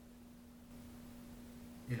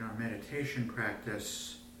in our meditation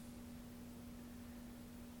practice,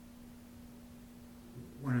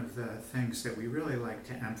 one of the things that we really like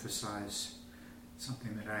to emphasize,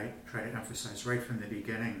 something that I try to emphasize right from the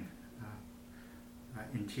beginning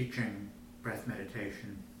in teaching breath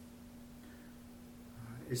meditation,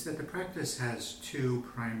 is that the practice has two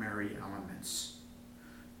primary elements.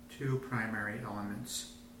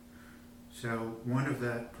 So one of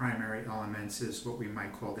the primary elements is what we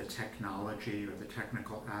might call the technology or the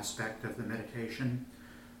technical aspect of the meditation.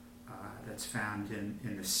 That's found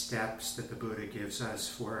in the steps that the Buddha gives us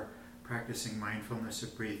for practicing mindfulness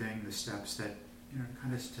of breathing, the steps that,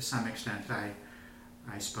 kind of to some extent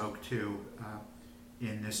I spoke to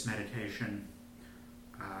in this meditation.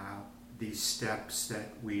 These steps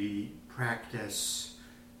that we practice: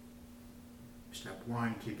 step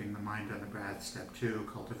 1, keeping the mind on the breath; step 2,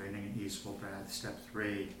 cultivating an easeful breath; step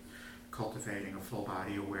 3, cultivating a full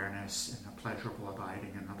body awareness and a pleasurable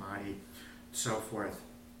abiding in the body, so forth.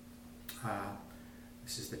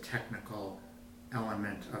 This is the technical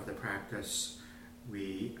element of the practice.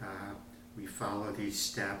 We follow these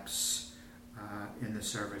steps in the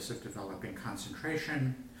service of developing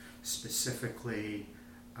concentration, specifically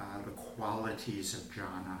the qualities of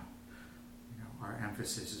jhana. Our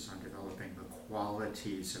emphasis is on developing the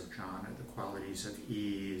qualities of jhana, the qualities of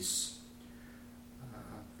ease,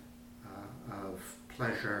 of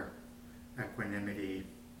pleasure, equanimity,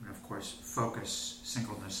 and of course focus,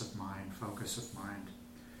 singleness of mind, focus of mind.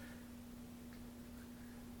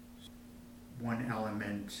 One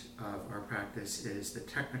element of our practice is the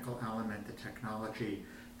technical element, the technology,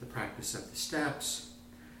 the practice of the steps,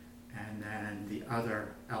 and then the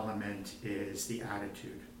other element is the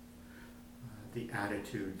attitude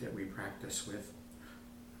that we practice with.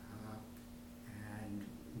 And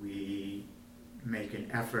we make an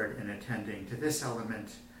effort in attending to this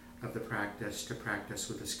element of the practice to practice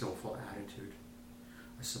with a skillful attitude,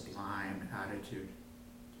 a sublime attitude.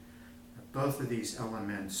 Both of these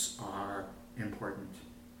elements are important.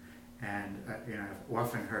 And I've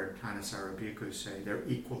often heard Thanissaro Bhikkhu say they're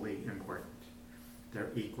equally important.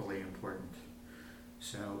 They're equally important.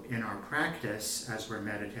 So in our practice, as we're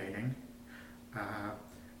meditating,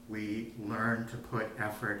 we learn to put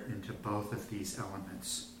effort into both of these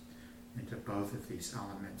elements.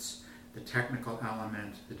 The technical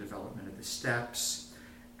element, the development of the steps,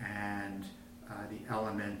 and the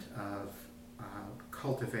element of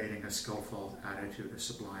cultivating a skillful attitude, a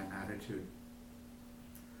sublime attitude.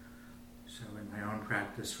 So in my own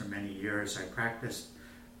practice for many years, I practiced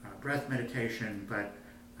breath meditation, but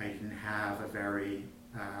I didn't have a very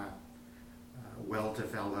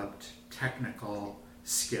well-developed technical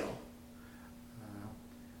skill.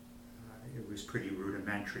 It was pretty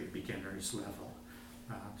rudimentary, beginner's level.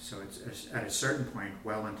 So it's at a certain point,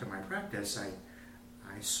 well into my practice,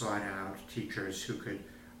 I sought out teachers who could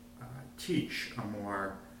teach a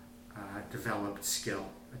more developed skill,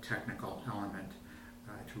 a technical element,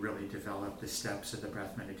 to really develop the steps of the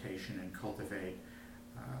breath meditation and cultivate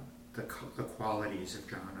the qualities of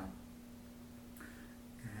jhana.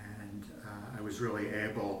 And I was really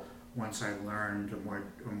able, once I learned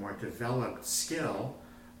a more developed skill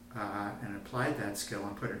and applied that skill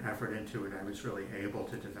and put an effort into it, I was really able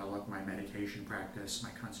to develop my meditation practice.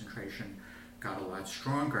 My concentration got a lot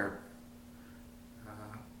stronger.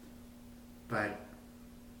 But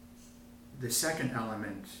the second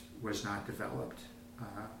element was not developed.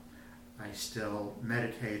 I still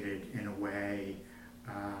meditated in a way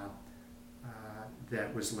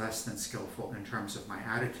that was less than skillful in terms of my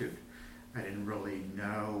attitude. I didn't really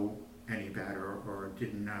know any better, or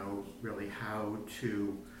didn't know really how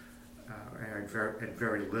to, I had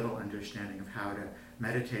very little understanding of how to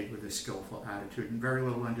meditate with a skillful attitude, and very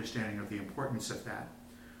little understanding of the importance of that.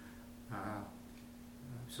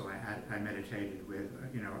 So I meditated with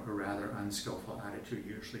a rather unskillful attitude,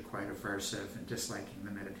 usually quite aversive and disliking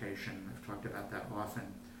the meditation. I've talked about that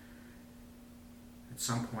often. At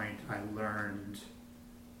some point I learned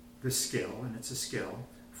the skill, and it's a skill,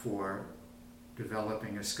 for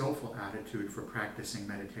developing a skillful attitude, for practicing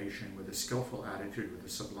meditation with a skillful attitude, with a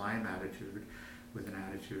sublime attitude, with an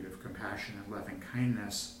attitude of compassion and loving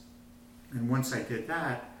kindness. And once I did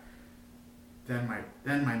that, then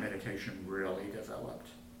my meditation really developed.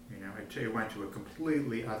 It went to a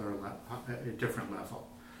completely different level.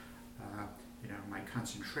 My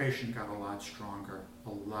concentration got a lot stronger.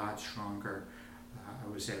 I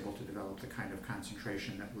was able to develop the kind of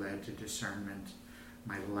concentration that led to discernment.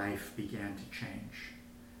 My life began to change.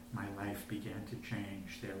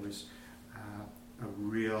 There was a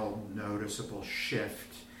real noticeable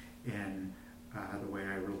shift in the way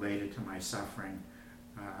I related to my suffering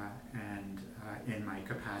and in my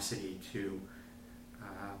capacity capacity to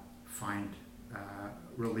find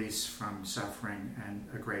release from suffering and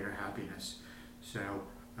a greater happiness. So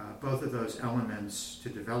both of those elements, to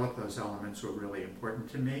develop those elements, were really important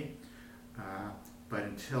to me. But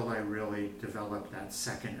until I really developed that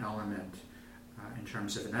second element in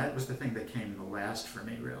terms of, and that was the thing that came the last for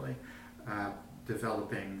me really,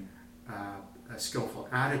 developing a skillful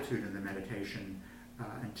attitude in the meditation,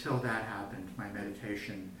 until that happened, my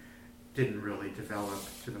meditation didn't really develop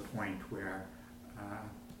to the point where,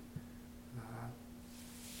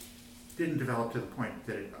 didn't develop to the point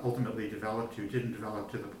that it ultimately developed to, didn't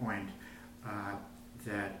develop to the point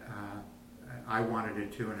that I wanted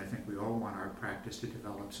it to, and I think we all want our practice to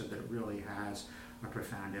develop so that it really has a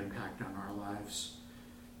profound impact on our lives.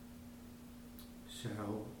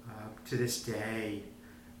 So to this day,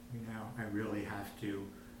 I really have to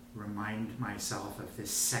remind myself of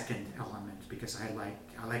this second element, because I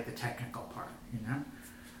like the technical part.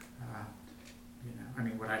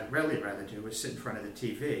 What I'd really rather do is sit in front of the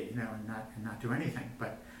TV, and not do anything.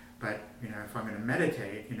 But if I'm going to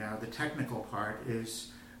meditate, the technical part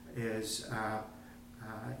is kind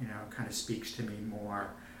of speaks to me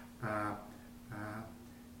more,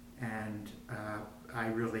 and I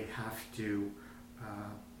really have to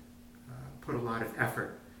put a lot of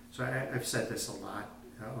effort. So I've said this a lot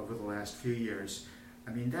over the last few years.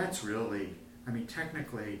 That's really,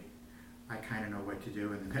 technically, I kind of know what to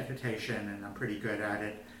do in the meditation, and I'm pretty good at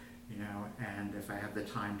it, and if I have the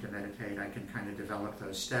time to meditate, I can kind of develop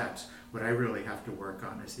those steps. What I really have to work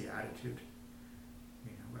on is the attitude.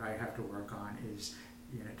 What I have to work on is,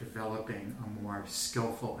 developing a more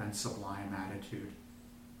skillful and sublime attitude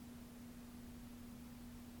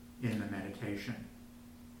in the meditation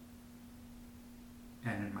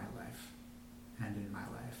and in my life,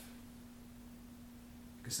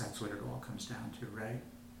 because that's what it all comes down to, right?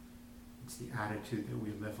 It's the attitude that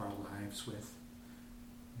we live our lives with.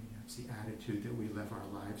 It's the attitude that we live our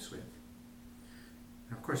lives with.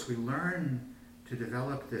 And of course, we learn to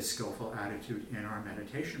develop this skillful attitude in our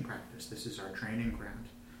meditation practice. This is our training ground.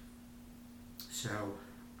 So,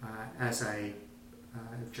 as I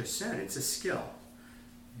just said, it's a skill.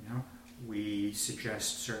 We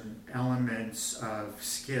suggest certain elements of the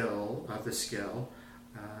skill,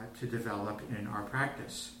 to develop in our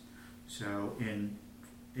practice. So, in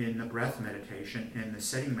the breath meditation, in the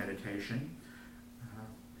sitting meditation,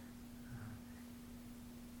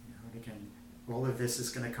 and again, all of this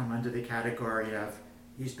is going to come under the category of,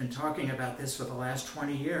 he's been talking about this for the last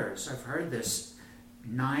 20 years. I've heard this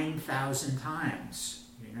 9,000 times,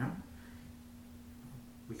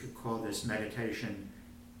 We could call this meditation,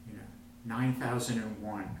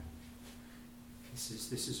 9001.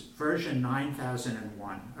 This is version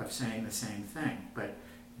 9001 of saying the same thing, but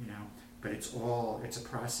it's a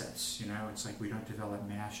process, It's like we don't develop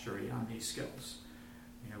mastery on these skills.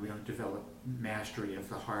 We don't develop mastery of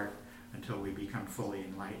the heart until we become fully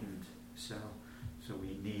enlightened. So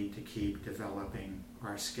we need to keep developing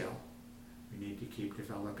our skill.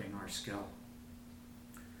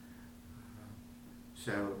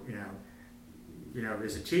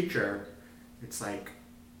 As a teacher, it's like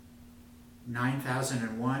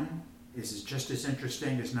 9001 is just as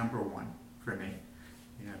interesting as number one for me,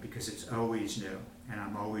 because it's always new and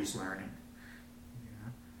I'm always learning.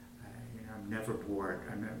 I'm never bored.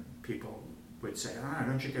 People would say,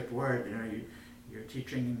 don't you get bored? You're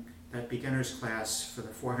teaching that beginner's class for the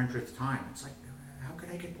 400th time. It's like, how could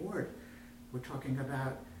I get bored? We're talking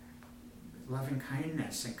about loving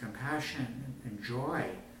kindness and compassion and joy.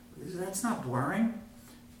 That's not boring.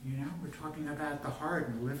 We're talking about the heart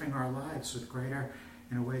and living our lives with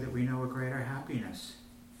in a way that we know a greater happiness.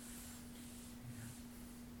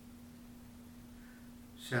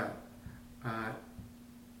 So,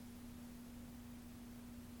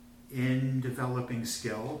 in developing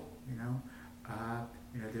skill,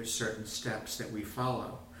 there's certain steps that we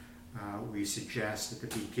follow. We suggest at the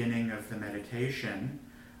beginning of the meditation,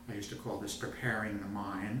 I used to call this preparing the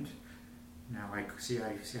mind. Now I've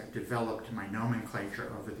developed my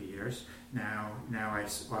nomenclature over the years. Now I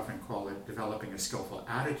often call it developing a skillful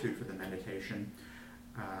attitude for the meditation,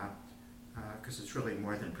 because it's really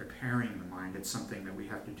more than preparing the mind. It's something that we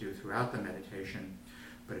have to do throughout the meditation,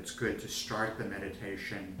 but it's good to start the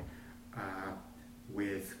meditation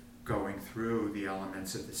with going through the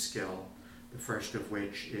elements of the skill, the first of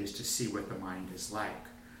which is to see what the mind is like.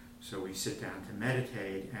 So we sit down to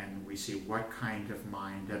meditate and we see, what kind of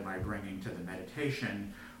mind am I bringing to the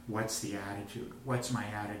meditation? What's the attitude? What's my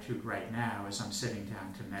attitude right now as I'm sitting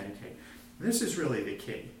down to meditate? This is really the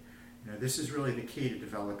key. This is really the key to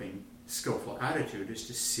developing skillful attitude, is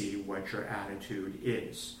to see what your attitude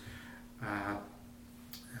is.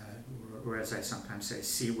 or as I sometimes say,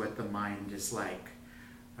 see what the mind is like.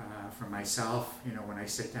 For myself, when I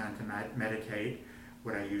sit down to meditate,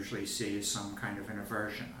 what I usually see is some kind of an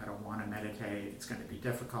aversion. I don't want to meditate, it's going to be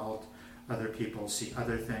difficult. Other people see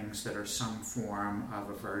other things that are some form of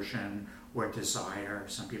aversion or desire.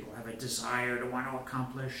 Some people have a desire to want to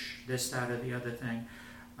accomplish this, that, or the other thing.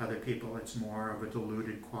 Other people, it's more of a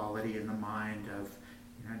diluted quality in the mind of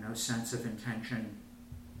no sense of intention.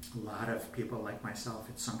 A lot of people like myself,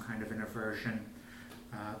 it's some kind of an aversion.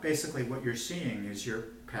 Basically what you're seeing is your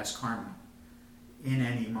past karma. In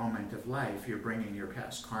any moment of life, you're bringing your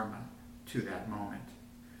past karma to that moment.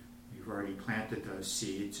 You've already planted those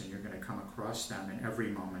seeds and you're going to come across them in every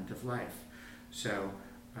moment of life. So,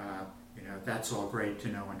 that's all great to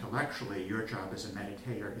know intellectually. Your job as a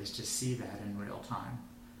meditator is to see that in real time.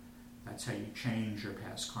 That's how you change your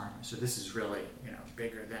past karma. So this is really,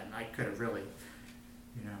 bigger than I could have really,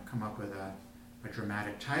 come up with a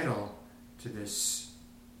dramatic title to this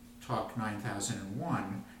talk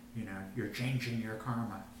 9001. You're changing your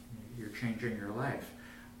karma. You're changing your life.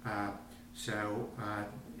 And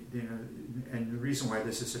the reason why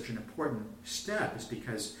this is such an important step is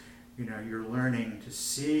because, you're learning to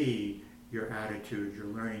see your attitude, you're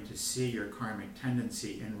learning to see your karmic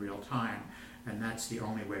tendency in real time, and that's the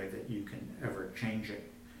only way that you can ever change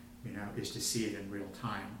it, is to see it in real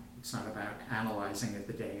time. It's not about analyzing it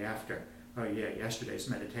the day after. Oh yeah, yesterday's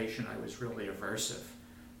meditation, I was really aversive,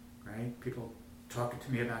 right? People talking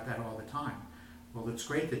to me about that all the time. Well, it's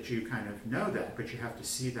great that you kind of know that, but you have to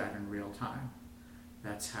see that in real time.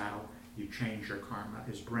 That's how you change your karma,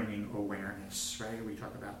 is bringing awareness, right? We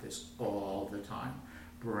talk about this all the time.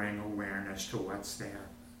 Bring awareness to what's there.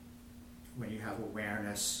 When you have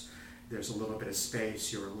awareness, there's a little bit of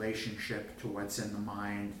space, your relationship to what's in the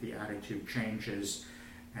mind, the attitude changes,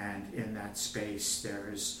 and in that space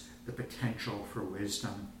there's the potential for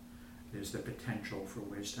wisdom. There's the potential for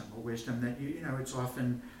wisdom. A wisdom that, it's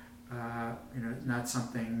often, not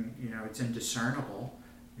something, it's indiscernible,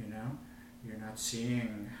 You're not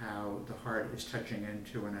seeing how the heart is touching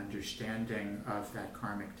into an understanding of that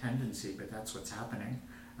karmic tendency, but that's what's happening.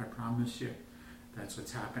 I promise you, that's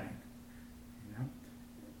what's happening.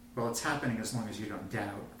 Well, it's happening as long as you don't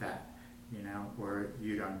doubt that, or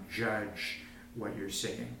you don't judge what you're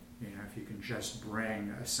seeing. If you can just bring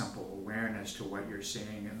a simple awareness to what you're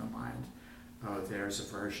seeing in the mind. Oh, there's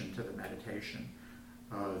aversion to the meditation.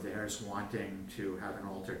 Oh, there's wanting to have an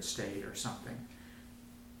altered state or something.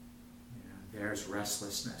 There's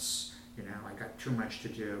restlessness. I got too much to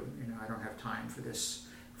do. I don't have time for this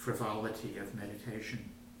frivolity of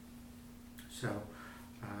meditation. So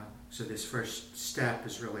this first step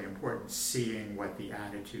is really important, seeing what the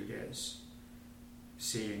attitude is.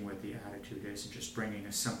 Seeing what the attitude is and just bringing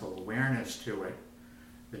a simple awareness to it.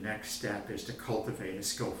 The next step is to cultivate a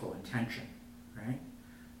skillful intention, right?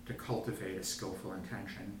 To cultivate a skillful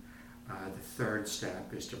intention. The third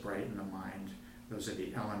step is to brighten the mind. Those are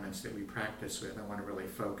the elements that we practice with. I want to really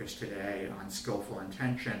focus today on skillful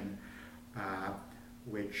intention,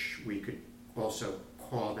 which we could also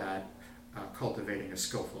call that cultivating a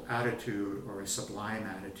skillful attitude or a sublime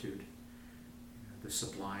attitude. The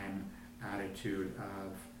sublime attitude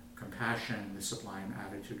of compassion, the sublime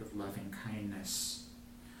attitude of loving kindness.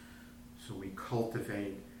 So we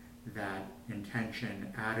cultivate that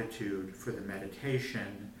intention, attitude for the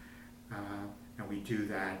meditation, and we do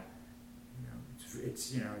that.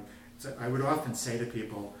 I would often say to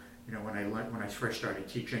people, when I first started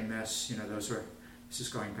teaching this, this is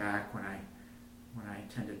going back when I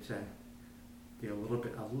tended to be a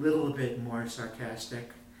little bit more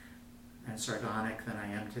sarcastic and sardonic than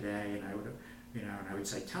I am today, and I would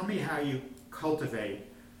say, tell me how you cultivate,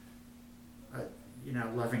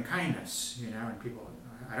 loving kindness, and people,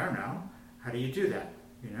 I don't know, how do you do that,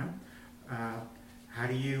 how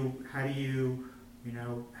do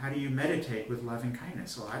you meditate with loving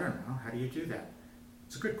kindness? Well, I don't know. How do you do that?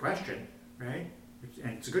 It's a good question, right?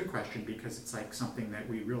 And it's a good question because it's like something that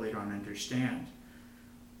we really don't understand.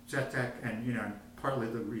 And partly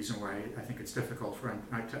the reason why I think it's difficult for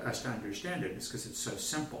us to understand it is because it's so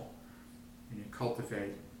simple. And you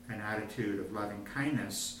cultivate an attitude of loving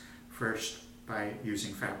kindness first by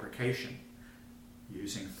using fabrication,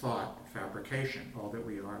 using thought fabrication. All that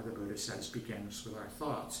we are, the Buddha says, begins with our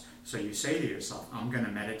thoughts. So you say to yourself, I'm going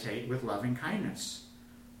to meditate with loving kindness.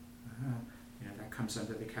 That comes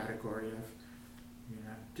under the category of,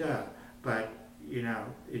 duh. But,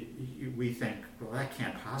 we think, well, that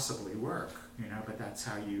can't possibly work, but that's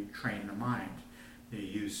how you train the mind. You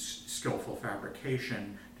use skillful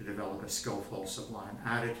fabrication to develop a skillful, sublime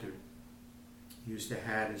attitude. Use the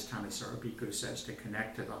head, as Thamissaro Bhikkhu says, to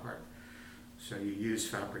connect to the heart. So you use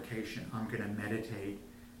fabrication. I'm going to meditate.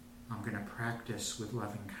 I'm going to practice with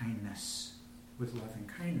loving kindness. With loving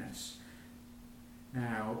kindness.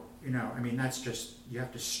 Now, that's just, you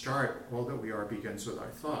have to start, all that we are begins with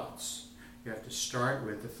our thoughts. You have to start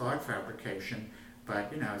with the thought fabrication,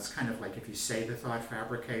 but, it's kind of like if you say the thought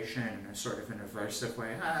fabrication in a sort of an aversive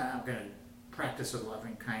way, I'm going to practice with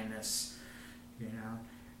loving kindness, if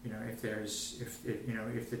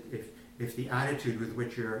the attitude with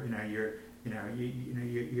which you're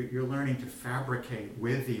learning to fabricate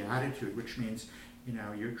with the attitude, which means,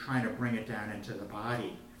 you're trying to bring it down into the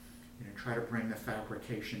body. Try to bring the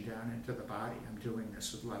fabrication down into the body. I'm doing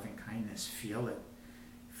this with loving kindness. Feel it.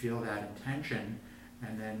 Feel that intention.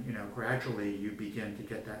 And then, gradually you begin to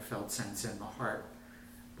get that felt sense in the heart.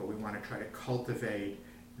 But we want to try to cultivate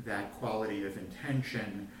that quality of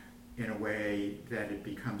intention in a way that it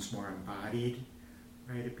becomes more embodied,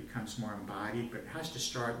 right? It becomes more embodied, but it has to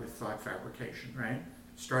start with thought fabrication, right? It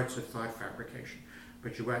starts with thought fabrication.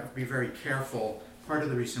 But you have to be very careful. Part of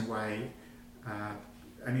the reason why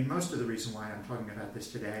most of the reason why I'm talking about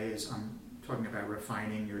this today is I'm talking about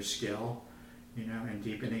refining your skill, and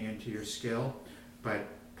deepening into your skill. But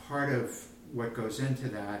part of what goes into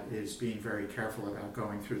that is being very careful about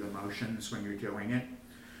going through the motions when you're doing it.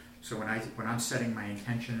 So when I'm setting my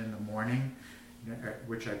intention in the morning,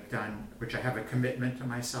 which I've done, which I have a commitment to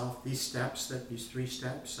myself, these 3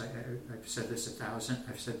 steps, I've said this 1,000,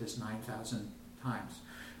 I've said this 9,000 times,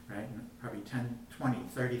 right? Probably 10, 20,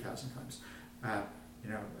 30,000 times. I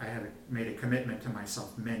have made a commitment to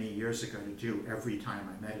myself many years ago to do every time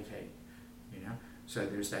I meditate, So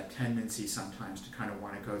there's that tendency sometimes to kind of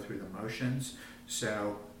want to go through the motions.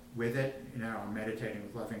 So with it, I'm meditating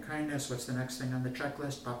with loving kindness. What's the next thing on the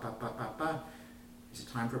checklist? Ba, ba, ba, ba, ba. Is it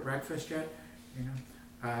time for breakfast yet?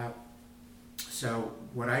 So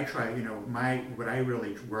what I try, what I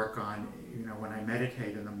really work on, when I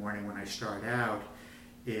meditate in the morning, when I start out,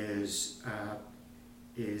 is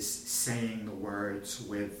saying the words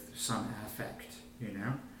with some affect,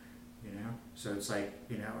 So it's like,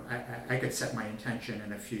 I could set my intention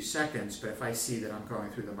in a few seconds, but if I see that I'm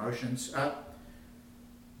going through the motions,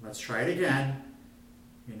 let's try it again,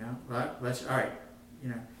 all right,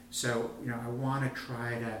 So, I want to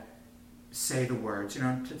try to say the words,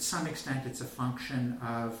 to some extent it's a function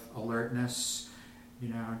of alertness,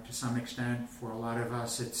 to some extent for a lot of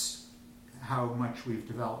us it's how much we've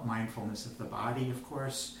developed mindfulness of the body, of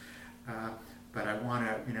course, but I want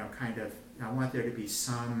to, I want there to be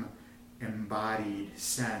some embodied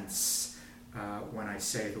sense when I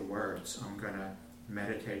say the words. I'm going to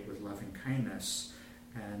meditate with loving kindness,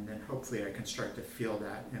 and then hopefully I can start to feel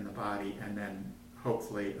that in the body, and then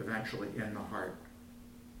hopefully eventually in the heart.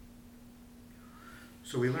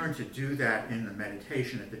 So we learn to do that in the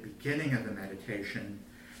meditation, at the beginning of the meditation.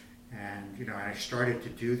 And, I started to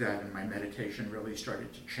do that, and my meditation really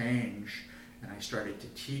started to change, and I started to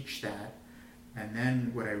teach that. And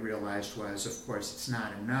then what I realized was, of course, it's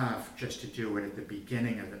not enough just to do it at the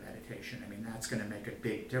beginning of the meditation. That's going to make a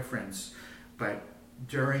big difference. But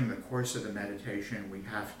during the course of the meditation, we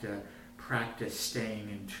have to practice staying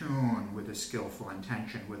in tune with a skillful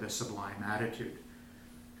intention, with a sublime attitude.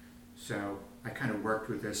 So I kind of worked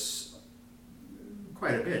with this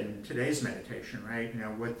quite a bit in today's meditation, right?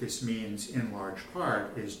 What this means in large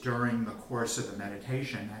part is during the course of the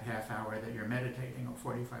meditation, that half hour that you're meditating, or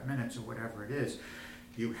 45 minutes, or whatever it is,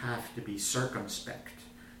 you have to be circumspect.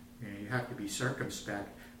 You have to be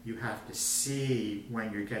circumspect. You have to see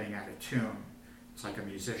when you're getting out of tune. It's like a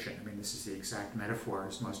musician. This is the exact metaphor,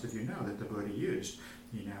 as most of you know, that the Buddha used.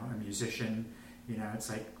 A musician, it's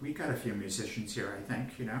like, we got a few musicians here, I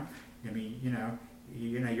think,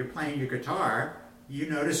 you're playing your guitar, you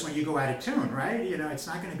notice when you go out of tune, right? It's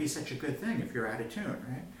not going to be such a good thing if you're out of tune,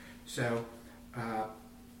 right? So,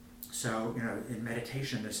 in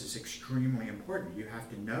meditation, this is extremely important. You have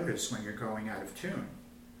to notice when you're going out of tune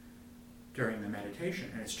during the meditation.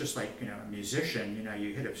 And it's just like, a musician,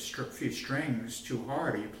 you hit a few strings too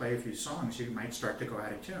hard, or you play a few songs, you might start to go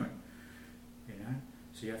out of tune,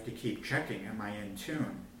 So you have to keep checking, am I in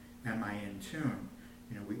tune? Am I in tune?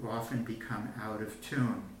 We often become out of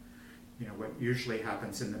tune. What usually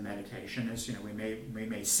happens in the meditation is, we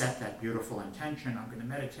may set that beautiful intention. I'm going to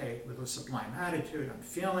meditate with a sublime attitude. I'm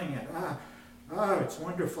feeling it. It's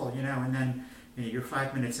wonderful, and then you're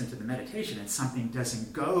 5 minutes into the meditation and something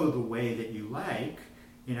doesn't go the way that you like,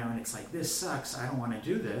 and it's like, this sucks. I don't want to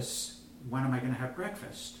do this. When am I going to have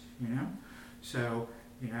breakfast? So,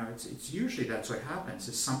 it's usually that's what happens,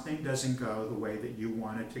 is something doesn't go the way that you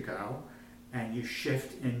want it to go, and you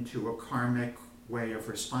shift into a karmic way of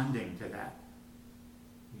responding to that.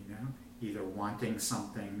 either wanting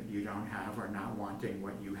something that you don't have or not wanting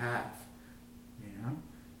what you have,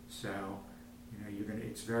 So,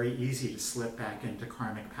 it's very easy to slip back into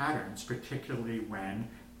karmic patterns, particularly when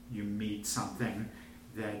you meet something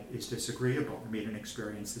that is disagreeable, you meet an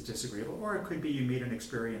experience that's disagreeable, or it could be you meet an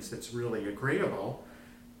experience that's really agreeable,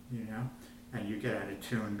 and you get out of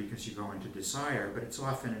tune because you go into desire. But it's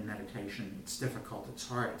often in meditation, it's difficult, it's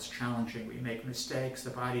hard, it's challenging, we make mistakes, the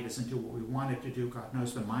body doesn't do what we want it to do, God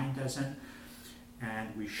knows the mind doesn't,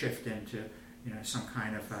 and we shift into some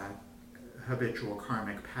kind of a habitual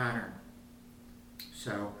karmic pattern.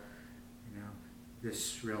 So,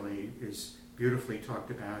 this really is beautifully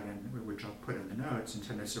talked about, and which I'll put in the notes, in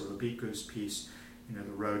Thanissaro Bhikkhu's piece, the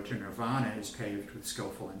road to nirvana is paved with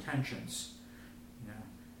skillful intentions.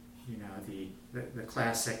 The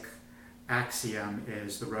classic axiom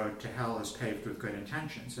is the road to hell is paved with good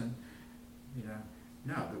intentions, and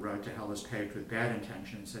no, the road to hell is paved with bad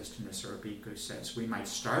intentions, as Thanissaro Bhikkhu says. We might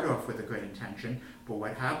start off with a good intention, but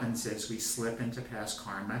what happens is we slip into past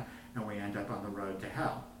karma and we end up on the road to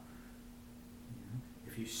hell.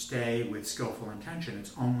 If you stay with skillful intention,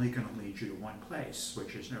 it's only going to lead you to one place,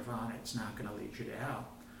 which is nirvana. It's not going to lead you to hell.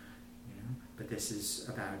 But this is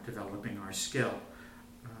about developing our skill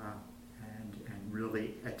and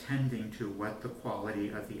really attending to what the quality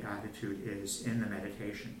of the attitude is in the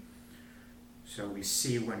meditation. So we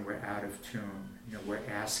see when we're out of tune, we're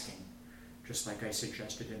asking, just like I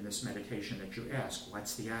suggested in this meditation that you ask,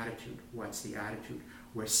 what's the attitude? What's the attitude?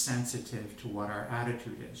 We're sensitive to what our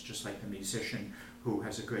attitude is, just like the musician who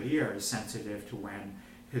has a good ear is sensitive to when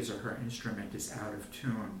his or her instrument is out of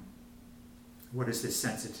tune. What does this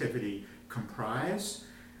sensitivity comprise?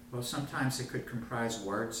 Well, sometimes it could comprise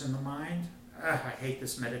words in the mind. I hate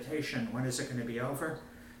this meditation. When is it going to be over?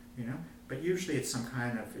 But usually it's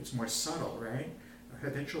it's more subtle, right?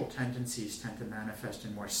 Habitual tendencies tend to manifest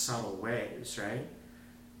in more subtle ways, right?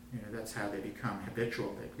 That's how they become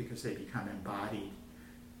habitual, because they become embodied,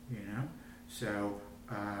 So,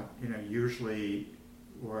 usually,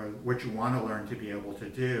 or what you want to learn to be able to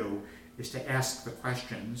do is to ask the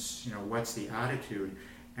questions, what's the attitude,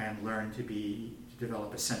 and learn to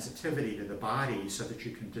develop a sensitivity to the body so that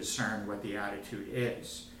you can discern what the attitude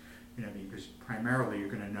is. Because primarily you're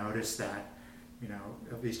going to notice that,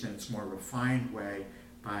 at least in its more refined way,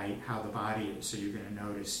 by how the body is. So you're going to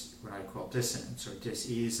notice what I call dissonance or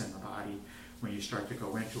dis-ease in the body when you start to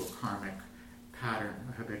go into a karmic pattern,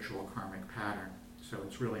 a habitual karmic pattern. So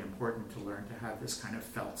it's really important to learn to have this kind of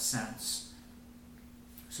felt sense.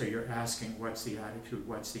 So you're asking, what's the attitude?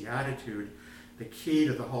 What's the attitude? The key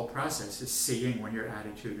to the whole process is seeing when your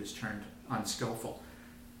attitude is turned unskillful.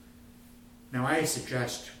 Now I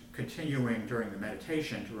suggest continuing during the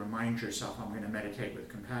meditation to remind yourself, I'm going to meditate with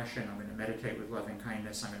compassion, I'm going to meditate with loving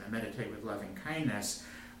kindness, I'm going to meditate with loving kindness.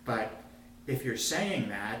 But if you're saying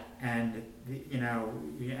that and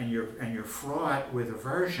you're fraught with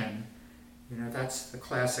aversion, that's the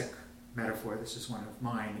classic metaphor. This is one of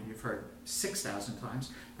mine that you've heard 6,000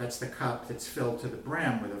 times. That's the cup that's filled to the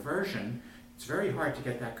brim with aversion. It's very hard to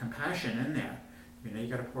get that compassion in there. You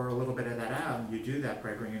got to pour a little bit of that out, and you do that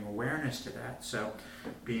by bringing awareness to that. So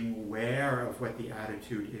being aware of what the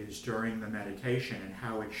attitude is during the meditation and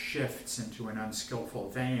how it shifts into an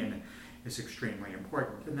unskillful vein is extremely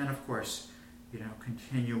important. And then, of course,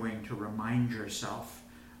 continuing to remind yourself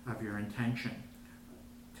of your intention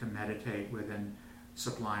to meditate with an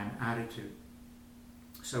sublime attitude.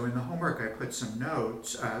 So in the homework, I put some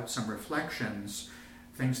notes, some reflections,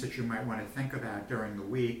 things that you might want to think about during the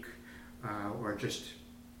week, or just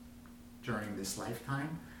during this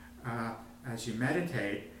lifetime. As you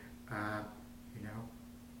meditate,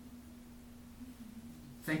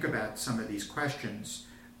 think about some of these questions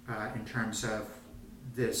in terms of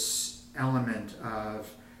this element of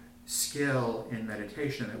skill in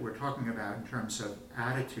meditation that we're talking about in terms of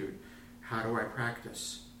attitude. How do I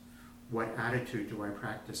practice? What attitude do I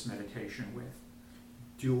practice meditation with?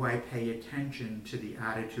 Do I pay attention to the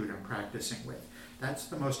attitude I'm practicing with? That's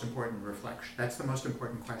the most important reflection. That's the most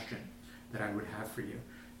important question that I would have for you.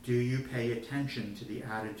 Do you pay attention to the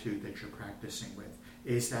attitude that you're practicing with?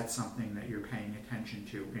 Is that something that you're paying attention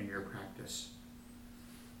to in your practice?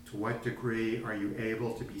 To what degree are you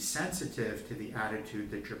able to be sensitive to the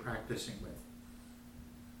attitude that you're practicing with?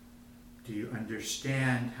 Do you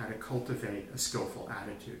understand how to cultivate a skillful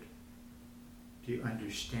attitude? Do you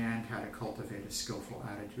understand how to cultivate a skillful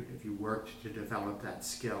attitude? Have you worked to develop that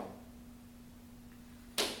skill?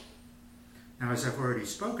 Now, as I've already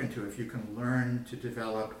spoken to, if you can learn to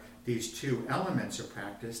develop these two elements of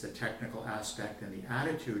practice, the technical aspect and the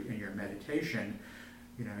attitude in your meditation,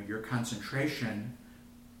 your concentration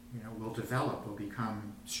will develop, will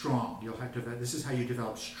become strong. You'll have to. This is how you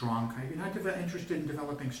develop strong. If you're not interested in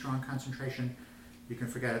developing strong concentration, you can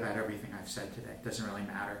forget about everything I've said today. It doesn't really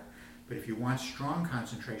matter. But if you want strong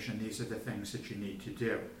concentration, these are the things that you need to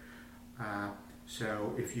do.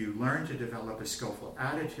 So if you learn to develop a skillful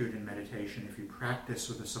attitude in meditation, if you practice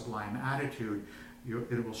with a sublime attitude,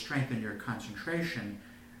 it will strengthen your concentration,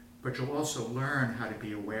 but you'll also learn how to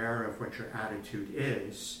be aware of what your attitude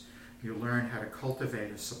is. You'll learn how to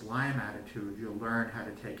cultivate a sublime attitude. You'll learn how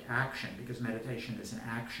to take action, because meditation is an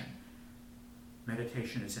action.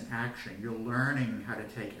 Meditation is an action. You're learning how to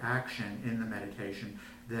take action in the meditation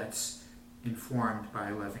that's informed by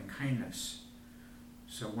loving kindness.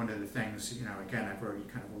 So one of the things, again, I've already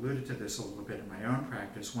kind of alluded to this a little bit in my own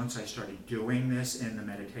practice. Once I started doing this in the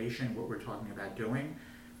meditation, what we're talking about doing,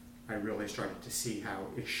 I really started to see how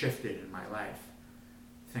it shifted in my life.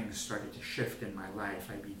 Things started to shift in my life.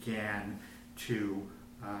 I began to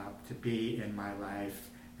be in my life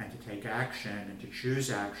and to take action and to choose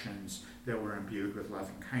actions that were imbued with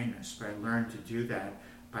loving kindness. But I learned to do that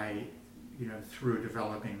by, through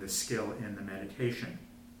developing the skill in the meditation.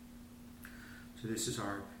 So this is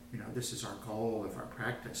our goal of our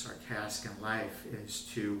practice. Our task in life is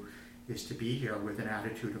to be here with an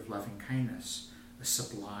attitude of loving kindness, a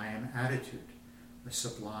sublime attitude, a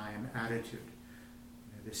sublime attitude.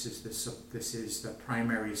 This is the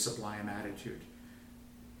primary sublime attitude.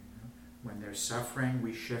 When there's suffering,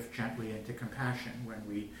 we shift gently into compassion. When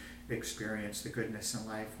we experience the goodness in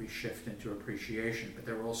life, we shift into appreciation. But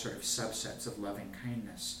there are all sort of subsets of loving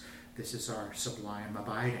kindness. This is our sublime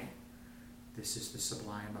abiding. This is the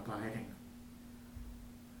sublime abiding.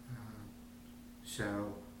 It's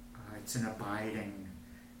an abiding.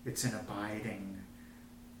 It's an abiding.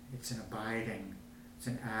 It's an abiding. It's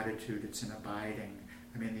an attitude. It's an abiding.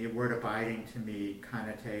 I mean, the word abiding to me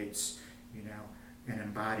connotates, an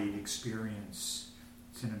embodied experience.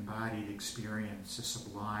 It's an embodied experience, a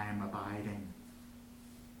sublime abiding.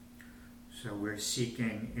 So we're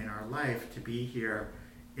seeking in our life to be here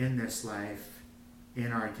in this life,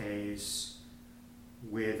 in our days,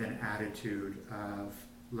 with an attitude of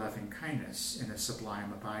loving kindness in a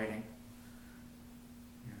sublime abiding.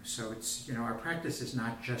 So it's, our practice is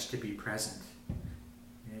not just to be present.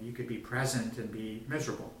 You could be present and be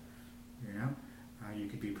miserable, you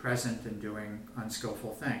could be present and doing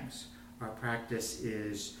unskillful things. Our practice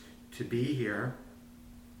is to be here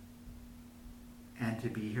and to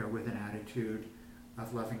be here with an attitude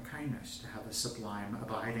of loving kindness, to have a sublime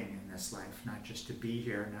abiding in this life, not just to be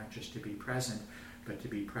here, not just to be present, but to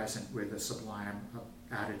be present with a sublime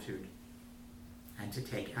attitude and to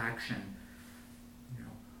take action,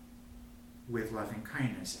 with loving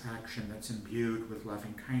kindness, action that's imbued with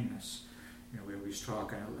loving kindness. We always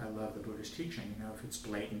talk, I love the Buddhist teaching, if it's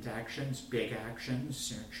blatant actions, big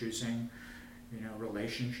actions, choosing,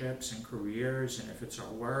 relationships and careers, and if it's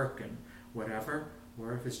our work and whatever,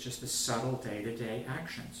 or if it's just the subtle day-to-day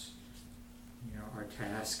actions. Our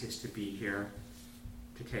task is to be here,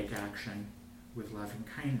 to take action with loving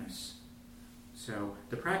kindness. So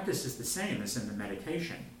the practice is the same as in the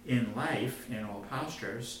meditation. In life, in all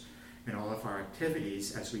postures, in all of our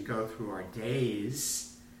activities, as we go through our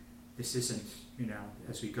days, this isn't,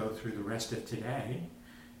 as we go through the rest of today,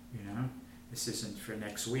 this isn't for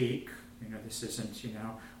next week, this isn't,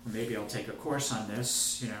 well, maybe I'll take a course on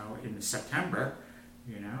this, in September,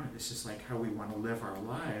 this is like how we want to live our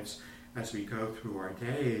lives. As we go through our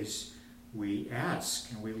days, we ask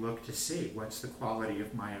and we look to see, what's the quality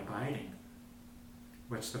of my abiding?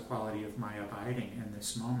 What's the quality of my abiding in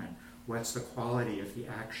this moment? What's the quality of the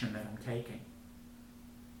action that I'm taking?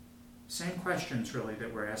 Same questions really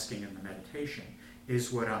that we're asking in the meditation.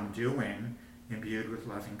 Is what I'm doing imbued with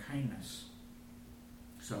loving kindness?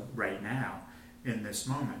 So right now, in this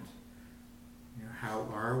moment, how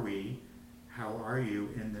are we? How are you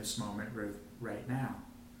in this moment right now?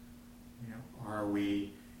 Are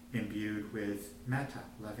we imbued with metta,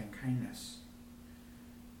 loving kindness?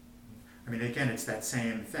 I mean, again, it's that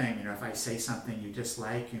same thing. If I say something you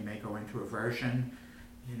dislike, you may go into aversion,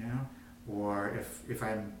 or if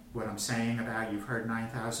what I'm saying about you've heard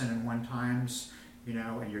 9,001 times,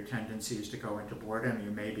 and your tendency is to go into boredom,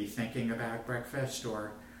 you may be thinking about breakfast,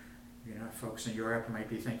 or, folks in Europe might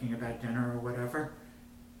be thinking about dinner or whatever,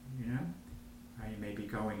 you may be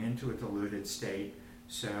going into a deluded state.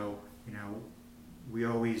 So, we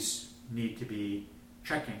always need to be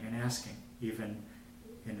checking and asking, even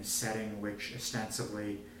in a setting which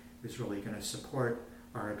ostensibly is really going to support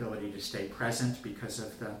our ability to stay present because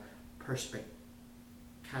of the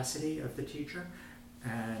perspicacity of the teacher,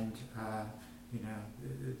 and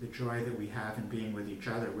the joy that we have in being with each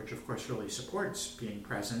other, which of course really supports being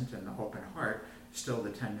present and the open heart, still the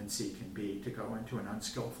tendency can be to go into an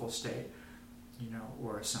unskillful state,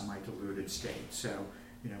 or a semi-diluted state. So,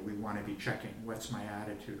 we want to be checking, what's my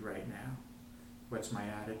attitude right now? What's my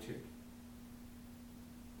attitude?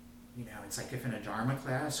 It's like if in a dharma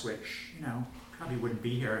class, which, probably wouldn't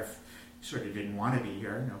be here if you sort of didn't want to be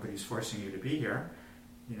here, nobody's forcing you to be here,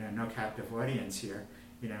 no captive audience here.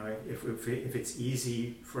 If it's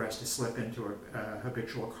easy for us to slip into a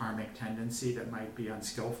habitual karmic tendency that might be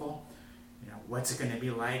unskillful, what's it going to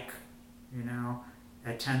be like,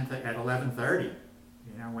 at 11:30,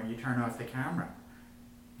 when you turn off the camera,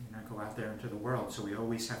 go out there into the world. So we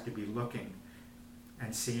always have to be looking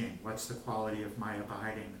and seeing what's the quality of my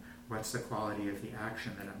abiding, what's the quality of the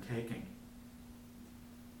action that I'm taking.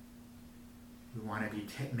 We want to be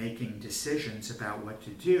making decisions about what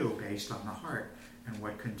to do based on the heart and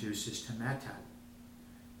what conduces to metta.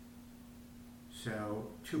 So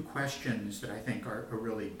 2 questions that I think are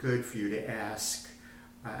really good for you to ask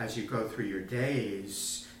as you go through your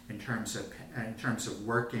days in terms of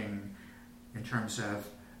working, in terms of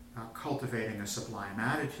cultivating a sublime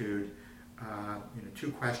attitude.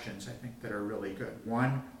 2 questions I think that are really good.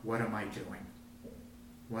 1, what am I doing?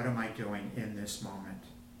 What am I doing in this moment?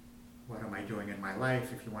 What am I doing in my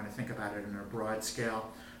life, if you want to think about it in a broad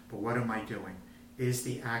scale? But what am I doing? Is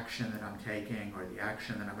the action that I'm taking or the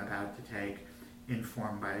action that I'm about to take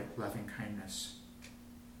informed by loving kindness?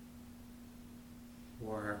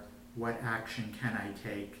 Or what action can I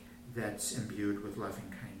take that's imbued with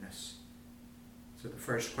loving kindness? So the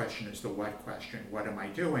first question is the what question. What am I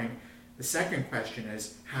doing? The second question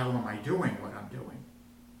is, how am I doing what I'm doing?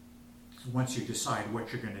 So once you decide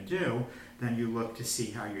what you're going to do, then you look to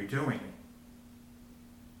see how you're doing it.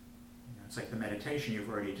 It's like the meditation. You've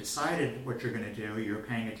already decided what you're going to do. You're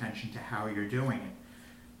paying attention to how you're doing it.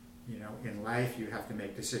 In life, you have to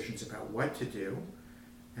make decisions about what to do,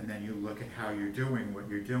 and then you look at how you're doing what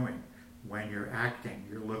you're doing. When you're acting,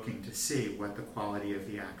 you're looking to see what the quality of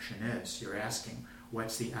the action is. You're asking,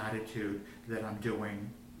 what's the attitude that I'm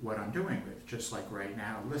doing what I'm doing with? Just like right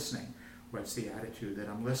now, listening. What's the attitude that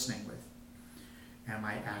I'm listening with? Am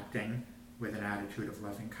I acting with an attitude of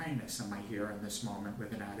loving kindness? Am I here in this moment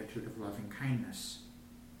with an attitude of loving kindness?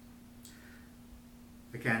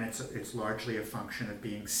 Again, it's largely a function of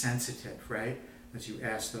being sensitive, right? As you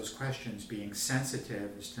ask those questions, being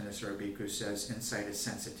sensitive, as Thanissaro Bhikkhu says, insight is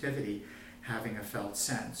sensitivity, having a felt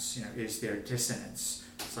sense. Is there dissonance?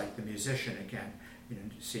 It's like the musician again,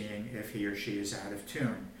 seeing if he or she is out of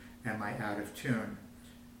tune. Am I out of tune?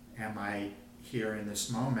 Am I here in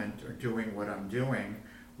this moment or doing what I'm doing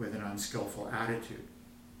with an unskillful attitude?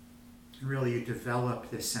 Really, you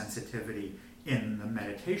develop this sensitivity in the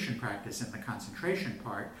meditation practice, in the concentration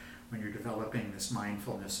part, when you're developing this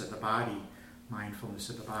mindfulness of the body. Mindfulness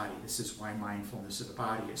of the body. This is why mindfulness of the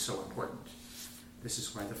body is so important. This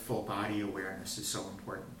is why the full body awareness is so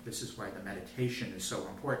important. This is why the meditation is so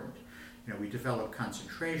important. We develop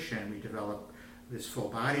concentration, we develop this full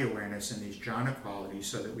body awareness and these jhana qualities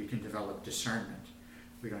so that we can develop discernment.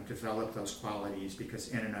 We don't develop those qualities because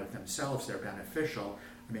in and of themselves they're beneficial.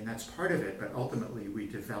 That's part of it, but ultimately we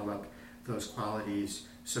develop those qualities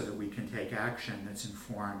so that we can take action that's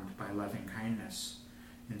informed by loving kindness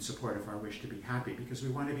in support of our wish to be happy, because we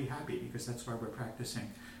want to be happy, because that's why we're practicing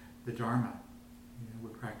the dharma. We're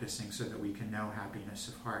practicing so that we can know happiness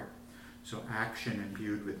of heart. So action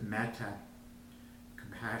imbued with metta,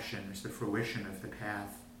 compassion, is the fruition of the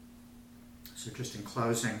path. So just in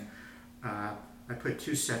closing, I put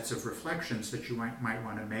 2 sets of reflections that you might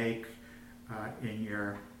want to make in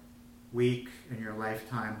your week, in your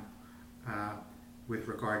lifetime, with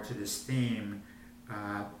regard to this theme.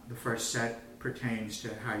 The first set pertains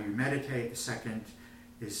to how you meditate. The second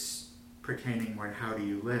is pertaining more to how do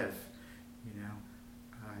you live.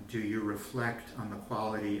 Do you reflect on the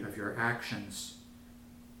quality of your actions?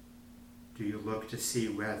 Do you look to see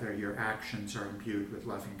whether your actions are imbued with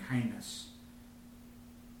loving kindness?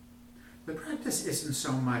 The practice isn't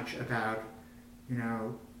so much about,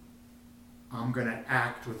 I'm going to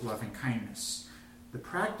act with loving kindness. The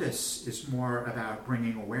practice is more about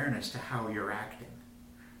bringing awareness to how you're acting,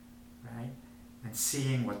 right? And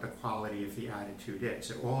seeing what the quality of the attitude is.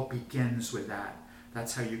 It all begins with that.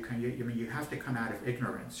 That's how you can. You have to come out of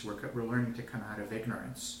ignorance. We're learning to come out of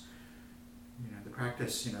ignorance. The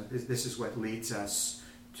practice. This is what leads us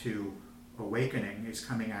to awakening. Is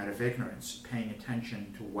coming out of ignorance, paying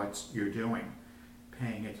attention to what you're doing,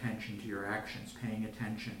 paying attention to your actions, paying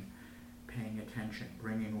attention,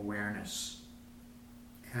 bringing awareness,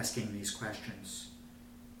 asking these questions.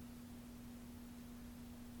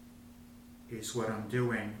 Is what I'm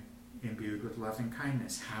doing imbued with loving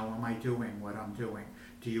kindness? How am I doing what I'm doing?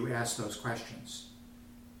 Do you ask those questions?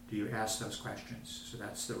 Do you ask those questions? So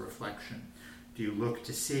that's the reflection. Do you look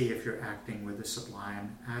to see if you're acting with a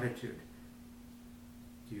sublime attitude?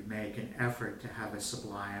 Do you make an effort to have a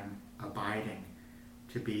sublime abiding,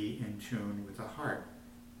 to be in tune with the heart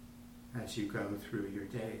as you go through your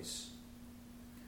days?